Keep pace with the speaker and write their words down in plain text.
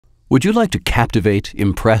Would you like to captivate,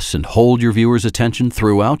 impress, and hold your viewers' attention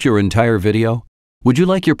throughout your entire video? Would you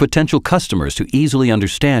like your potential customers to easily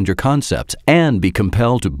understand your concepts and be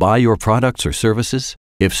compelled to buy your products or services?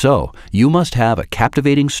 If so, you must have a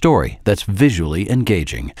captivating story that's visually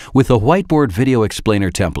engaging. With the Whiteboard Video Explainer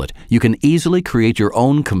Template, you can easily create your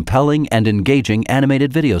own compelling and engaging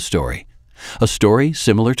animated video story. A story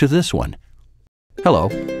similar to this one. Hello,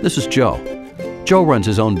 this is Joe. Joe runs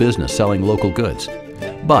his own business selling local goods.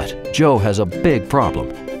 But Joe has a big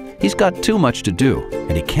problem. He's got too much to do,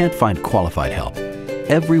 and he can't find qualified help.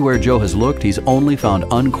 Everywhere Joe has looked, he's only found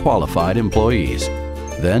unqualified employees.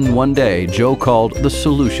 Then one day, Joe called the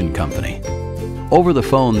Solution Company. Over the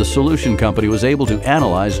phone, the Solution Company was able to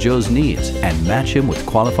analyze Joe's needs and match him with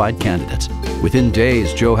qualified candidates. Within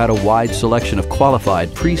days, Joe had a wide selection of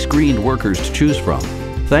qualified, pre-screened workers to choose from.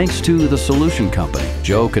 Thanks to the Solution Company,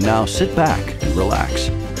 Joe can now sit back and relax,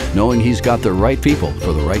 knowing he's got the right people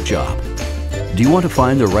for the right job. Do you want to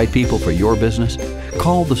find the right people for your business?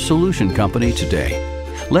 Call the Solution Company today.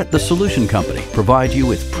 Let the Solution Company provide you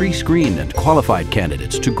with pre-screened and qualified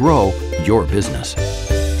candidates to grow your business.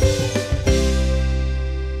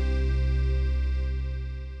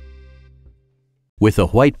 With the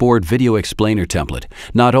Whiteboard Video Explainer Template,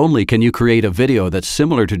 not only can you create a video that's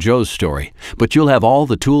similar to Joe's story, but you'll have all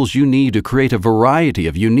the tools you need to create a variety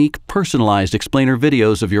of unique, personalized explainer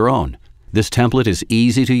videos of your own. This template is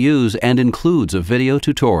easy to use and includes a video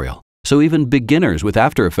tutorial, so even beginners with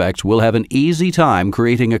After Effects will have an easy time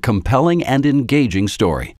creating a compelling and engaging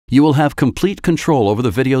story. You will have complete control over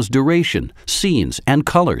the video's duration, scenes, and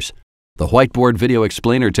colors. The Whiteboard Video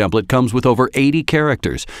Explainer Template comes with over 80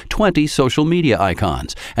 characters, 20 social media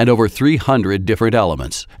icons, and over 300 different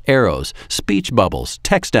elements, arrows, speech bubbles,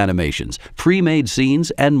 text animations, pre-made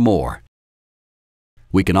scenes, and more.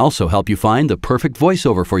 We can also help you find the perfect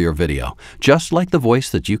voiceover for your video, just like the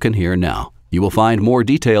voice that you can hear now. You will find more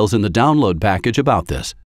details in the download package about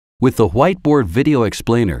this. With the Whiteboard Video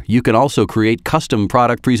Explainer, you can also create custom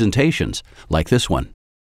product presentations, like this one.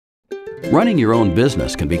 Running your own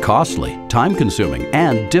business can be costly, time-consuming,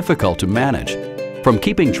 and difficult to manage. From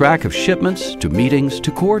keeping track of shipments, to meetings,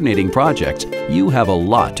 to coordinating projects, you have a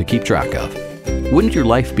lot to keep track of. Wouldn't your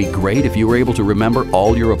life be great if you were able to remember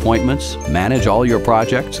all your appointments, manage all your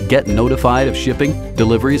projects, get notified of shipping,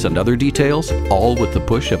 deliveries, and other details, all with the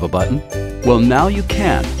push of a button? Well, now you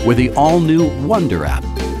can with the all-new Wonder app.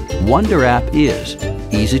 Wonder app is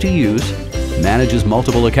easy to use, manages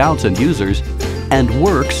multiple accounts and users, and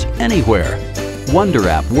works anywhere. Wonder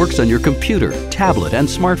app works on your computer, tablet, and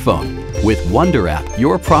smartphone. With Wonder app,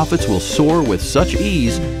 your profits will soar with such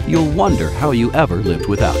ease, you'll wonder how you ever lived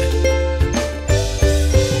without it.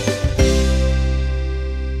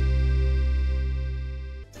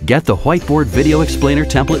 Get the Whiteboard Video Explainer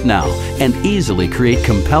Template now and easily create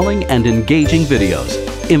compelling and engaging videos.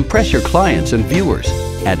 Impress your clients and viewers,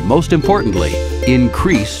 and most importantly,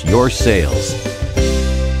 increase your sales.